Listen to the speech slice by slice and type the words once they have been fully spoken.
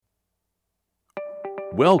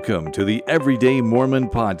Welcome to the Everyday Mormon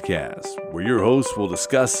Podcast, where your hosts will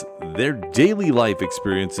discuss their daily life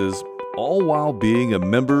experiences, all while being a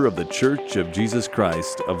member of the Church of Jesus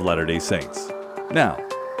Christ of Latter-day Saints. Now,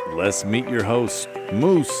 let's meet your hosts,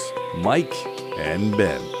 Moose, Mike, and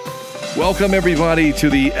Ben. Welcome, everybody, to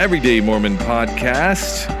the Everyday Mormon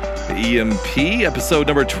Podcast, the EMP, episode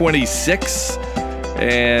number 26.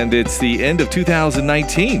 And it's the end of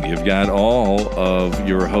 2019. You've got all of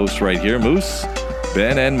your hosts right here, Moose,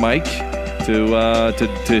 Ben, and Mike,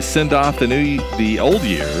 to send off the old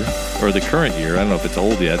year, or the current year. I don't know if it's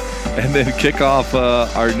old yet, and then kick off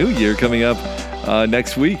our new year coming up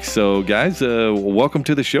next week. So, guys, welcome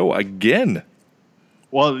to the show again.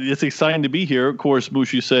 Well, it's exciting to be here. Of course,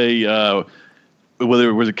 Moose, you say whether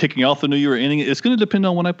it was kicking off the new year or ending it, it's going to depend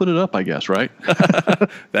on when I put it up, I guess, right?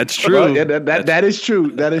 That's true. Well, that is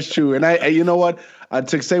true. That is true. And I you know what?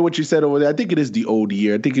 To say what you said over there, I think it is the old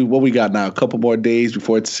year. I think what we got now, a couple more days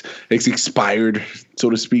before it's expired, so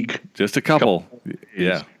to speak. Just a couple.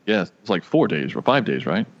 Yeah. Yeah, it's like 4 days or 5 days,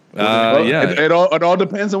 right? Yeah. It all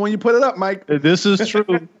depends on when you put it up, Mike. This is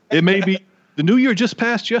true. It may be the new year just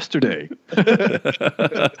passed yesterday.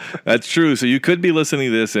 That's true. So you could be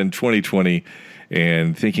listening to this in 2020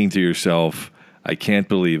 and thinking to yourself, I can't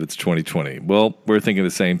believe it's 2020. Well, we're thinking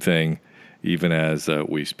the same thing even as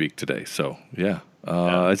we speak today. So, yeah.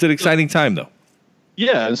 It's an exciting time, though.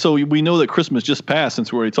 Yeah, and so we know that Christmas just passed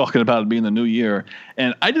since we're already talking about it being the new year.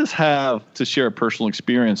 And I just have to share a personal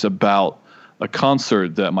experience about a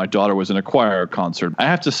concert that my daughter was in, a choir concert. I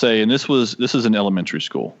have to say, and this is in elementary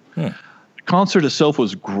school. The concert itself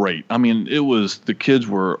was great. I mean, the kids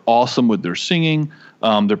were awesome with their singing,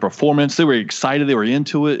 their performance. They were excited. They were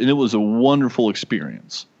into it, and it was a wonderful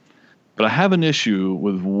experience. But I have an issue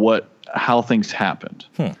with how things happened.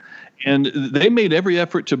 And they made every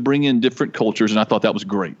effort to bring in different cultures, and I thought that was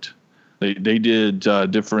great. They did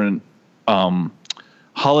different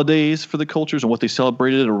holidays for the cultures and what they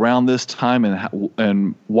celebrated around this time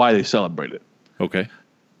and why they celebrated. Okay.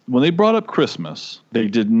 When they brought up Christmas, they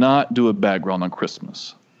did not do a background on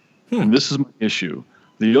Christmas. And this is my issue.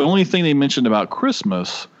 The only thing they mentioned about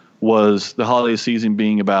Christmas was the holiday season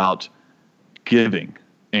being about giving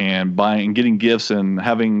and buying and getting gifts and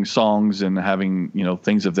having songs and having,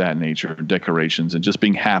 things of that nature, decorations, and just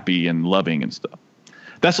being happy and loving and stuff.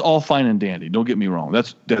 That's all fine and dandy. Don't get me wrong.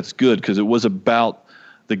 That's good because it was about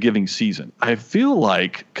the giving season. I feel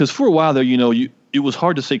like, because for a while there, it was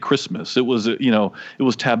hard to say Christmas. It was, it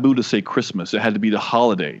was taboo to say Christmas. It had to be the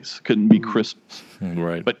holidays. Couldn't be Christmas.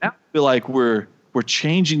 Right. But now I feel like we're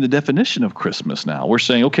changing the definition of Christmas now. We're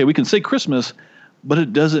saying, okay, we can say Christmas, but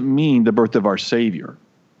it doesn't mean the birth of our Savior.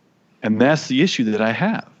 And that's the issue that I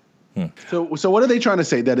have. So what are they trying to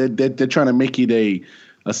say? That they're trying to make it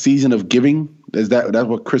a season of giving? That's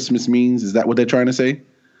what Christmas means? Is that what they're trying to say?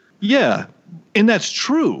 Yeah, and that's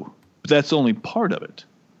true, but that's only part of it.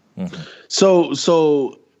 So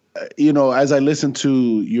as I listen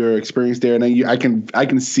to your experience there, and I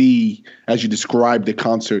can see as you describe the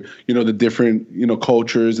concert, the different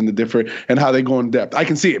cultures and the different and how they go in depth. I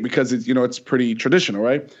can see it because it's pretty traditional,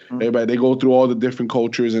 right? Everybody, they go through all the different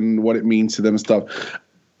cultures and what it means to them and stuff.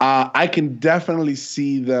 I can definitely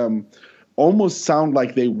see them almost sound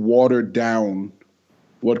like they watered down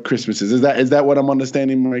what Christmas is. Is that what I'm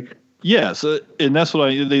understanding, Mike? Yes, and that's what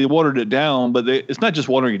they watered it down, but it's not just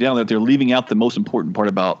watering it down, that they're leaving out the most important part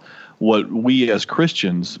about what we as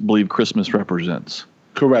Christians believe Christmas represents.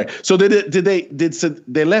 Correct. So they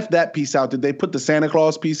left that piece out? Did they put the Santa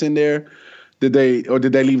Claus piece in there? Did they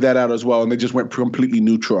leave that out as well, and they just went completely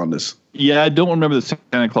neutral on this? Yeah, I don't remember the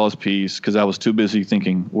Santa Claus piece because I was too busy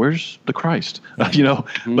thinking, "Where's the Christ?" But it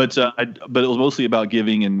was mostly about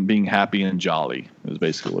giving and being happy and jolly. It was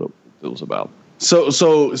basically what it was about. So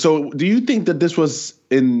do you think that this was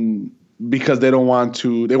because they want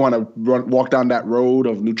to walk down that road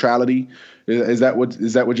of neutrality? Is that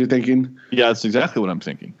what you're thinking? Yeah, that's exactly what I'm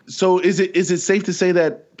thinking. So is it safe to say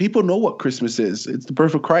that people know what Christmas is? It's the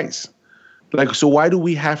birth of Christ. So why do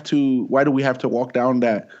we have to walk down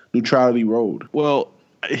that neutrality road? Well,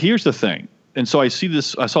 here's the thing. And so I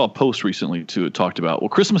saw a post recently too. It talked about, well,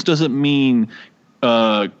 Christmas doesn't mean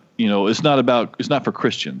it's not for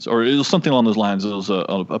Christians, or it was something along those lines. It was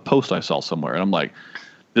a post I saw somewhere, and I'm like,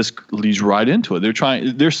 this leads right into it.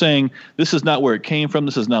 They're saying this is not where it came from.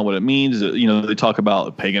 This is not what it means. They talk about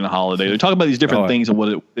a pagan holiday. They talk about these different things and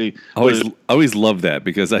what it. I always love that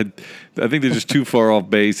because I think they're just too far off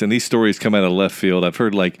base, and these stories come out of left field. I've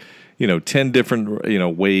heard 10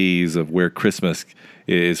 different ways of where Christmas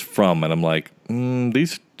is from, and I'm like,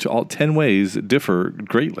 these all 10 ways differ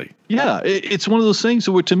greatly. Yeah, it's one of those things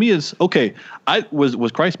where to me is okay.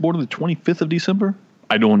 Was Christ born on the 25th of December?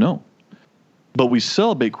 I don't know. But we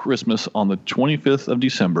celebrate Christmas on the 25th of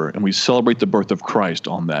December, and we celebrate the birth of Christ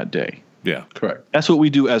on that day. Yeah. Correct. That's what we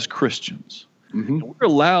do as Christians. And we're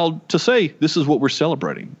allowed to say this is what we're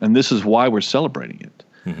celebrating, and this is why we're celebrating it.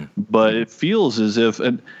 But it feels as if,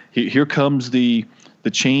 and here comes the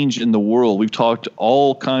change in the world. We've talked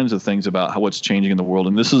all kinds of things about how what's changing in the world,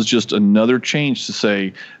 and this is just another change to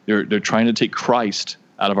say they're trying to take Christ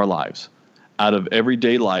out of our lives, out of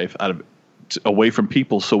everyday life, away from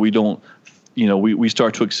people, so we don't, we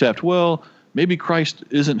start to accept, well, maybe Christ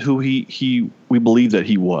isn't who we believe that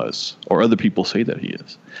he was, or other people say that he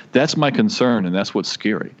is. That's my concern, and that's what's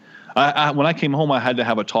scary. When I came home, I had to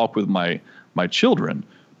have a talk with my children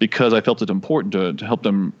because I felt it important to help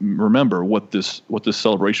them remember what this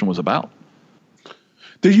celebration was about.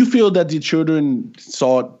 Did you feel that the children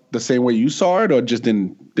saw it the same way you saw it, or just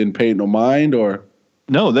didn't pay it no mind, or?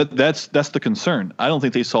 No, that's the concern. I don't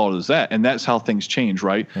think they saw it as that, and that's how things change,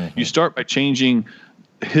 right? You start by changing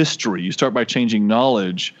history. You start by changing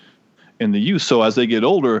knowledge in the youth. So as they get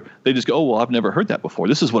older, they just go, oh, well, I've never heard that before.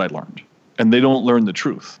 This is what I learned. And they don't learn the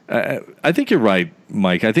truth. I think you're right,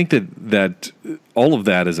 Mike. I think that all of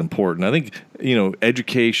that is important. I think,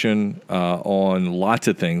 education on lots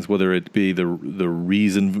of things, whether it be the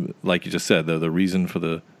reason, like you just said, the reason for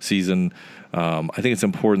the season. I think it's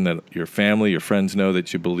important that your family, your friends know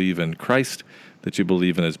that you believe in Christ, that you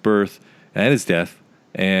believe in his birth and his death,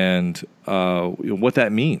 and what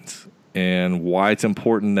that means, and why it's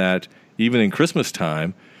important that even in Christmas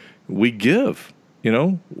time we give.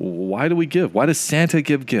 Why do we give? Why does Santa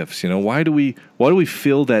give gifts? Why do we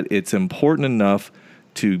feel that it's important enough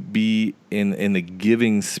to be in the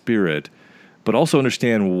giving spirit, but also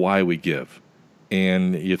understand why we give?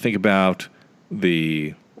 And you think about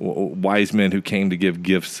the wise men who came to give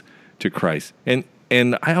gifts to Christ,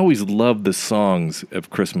 and I always love the songs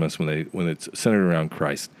of Christmas when it's centered around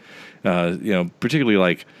Christ. Particularly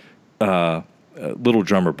like Little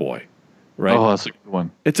Drummer Boy. Right? Oh, that's a good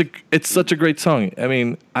one. It's such a great song. I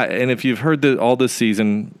mean, and if you've heard all this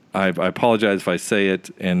season, I apologize if I say it,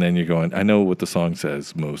 and then you're going, I know what the song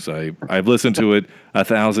says, Moose. I've listened to it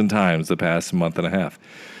 1,000 times the past month and a half.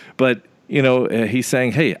 But, he's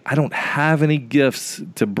saying, hey, I don't have any gifts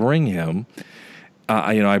to bring him.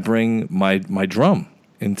 I bring my drum.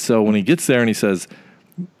 And so when he gets there and he says,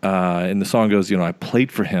 and the song goes, I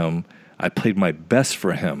played for him. I played my best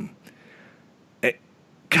for him.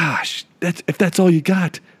 Gosh, if that's all you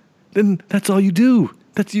got, then that's all you do.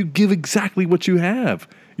 You give exactly what you have,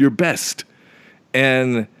 your best.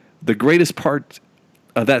 And the greatest part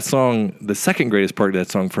of that song, the second greatest part of that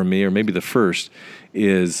song for me, or maybe the first,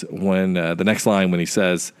 is when the next line when he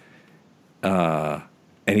says, and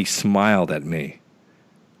he smiled at me.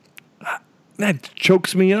 That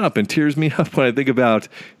chokes me up and tears me up when I think about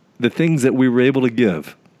the things that we were able to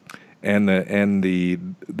give, and the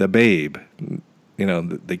babe.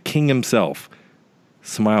 The king himself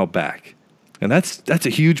smiled back. And that's a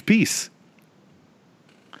huge piece.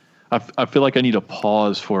 I feel like I need to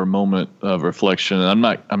pause for a moment of reflection. And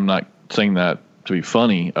I'm not saying that to be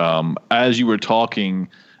funny. As you were talking,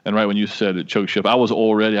 and right when you said it chokes you up, I was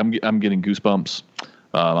already, I'm getting goosebumps.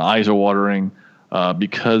 My eyes are watering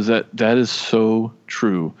because that is so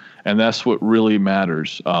true. And that's what really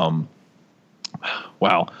matters. Wow.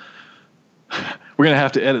 We're going to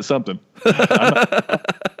have to edit something.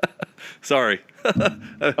 Sorry.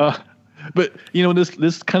 But,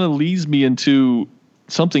 this kind of leads me into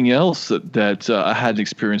something else that I had an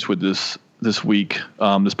experience with this week,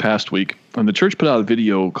 this past week. And the church put out a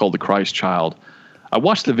video called The Christ Child. I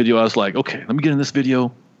watched the video. I was like, okay, let me get in this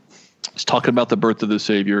video. It's talking about the birth of the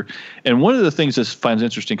Savior. And one of the things that I find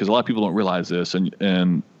interesting, because a lot of people don't realize this,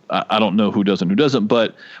 and I don't know who doesn't,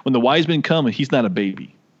 but when the wise men come, he's not a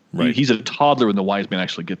baby. Right. He's a toddler when the wise men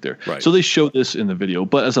actually get there. Right. So they show this in the video.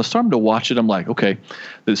 But as I started to watch it, I'm like, okay.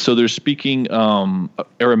 So they're speaking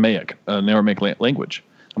Aramaic, an Aramaic language.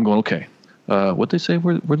 I'm going, okay. What they say?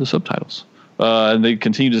 Where are the subtitles? And they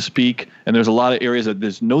continue to speak. And there's a lot of areas that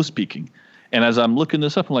there's no speaking. And as I'm looking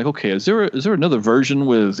this up, I'm like, okay, is there another version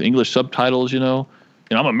with English subtitles? I'm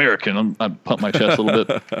American. I pump my chest a little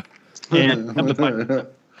bit. And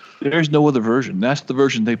there's no other version. That's the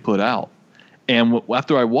version they put out. And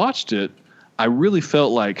after I watched it, I really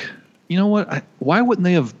felt like, you know what? Why wouldn't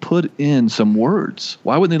they have put in some words?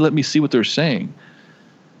 Why wouldn't they let me see what they're saying?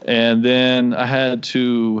 And then I had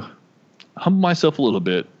to humble myself a little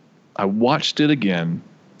bit. I watched it again,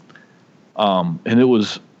 and it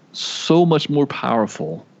was so much more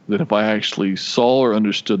powerful than if I actually saw or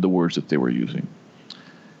understood the words that they were using.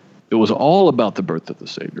 It was all about the birth of the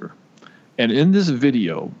Savior. And in this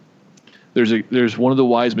video, there's one of the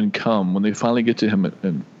wise men come when they finally get to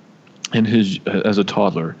him in his as a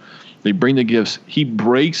toddler. They bring the gifts. He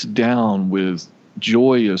breaks down with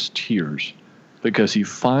joyous tears because he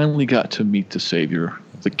finally got to meet the Savior,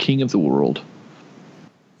 the King of the world,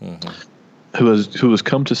 who has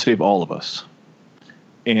come to save all of us.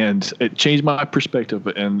 And it changed my perspective,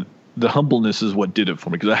 and the humbleness is what did it for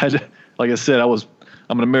me, because I had to, like I said, I'm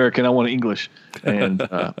an American, I want English. And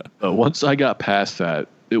once I got past that,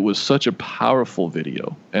 it was such a powerful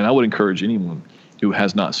video, and I would encourage anyone who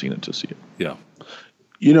has not seen it to see it. Yeah.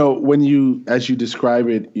 You know, as you describe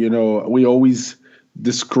it, you know, we always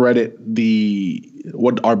discredit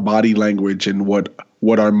what our body language and what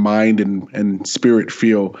our mind and spirit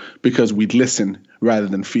feel because we listen rather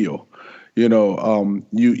than feel. You know,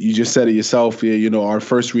 you just said it yourself. You know, our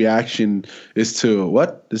first reaction is to,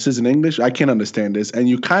 what? This isn't English? I can't understand this. And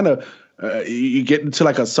you kind of, you get into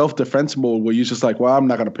like a self-defense mode where you're just like, well, I'm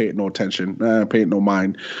not going to pay it no attention, pay it no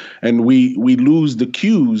mind. And we lose the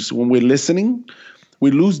cues when we're listening.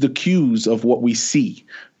 We lose the cues of what we see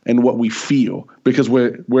and what we feel because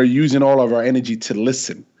we're using all of our energy to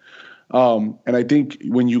listen. And I think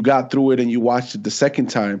when you got through it and you watched it the second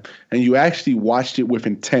time and you actually watched it with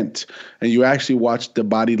intent and you actually watched the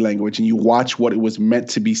body language and you watched what it was meant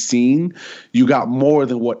to be seen, you got more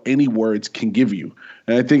than what any words can give you.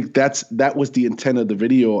 And I think that was the intent of the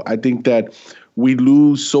video. I think that we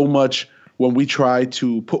lose so much when we try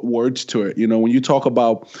to put words to it. You know, when you talk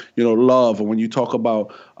about, you know, love, and when you talk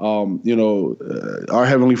about, our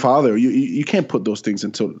Heavenly Father, you can't put those things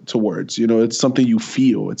into words. You know, it's something you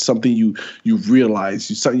feel. It's something you realize.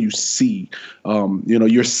 It's something you see. You know,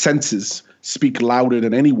 your senses speak louder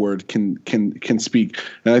than any word can speak.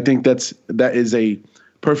 And I think that is a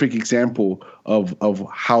perfect example of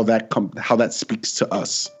how that speaks to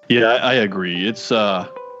us. Yeah, I agree. It's an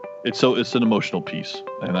emotional piece,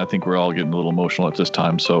 and I think we're all getting a little emotional at this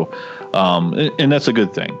time. So, and that's a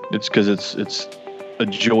good thing. It's because it's a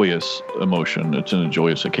joyous emotion. It's a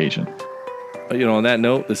joyous occasion. You know, on that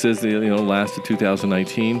note, this is the last of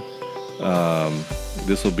 2019.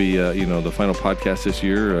 This will be the final podcast this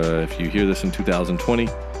year. If you hear this in 2020,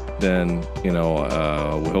 then we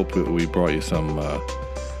hope we brought you something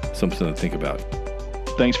to think about.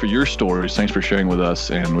 Thanks for your stories. Thanks for sharing with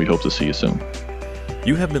us, and we hope to see you soon.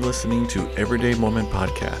 You have been listening to Everyday Moment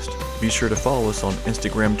Podcast. Be sure to follow us on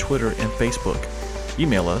Instagram, Twitter, and Facebook.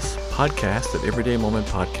 Email us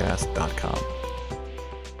podcast@everydaymomentpodcast.com.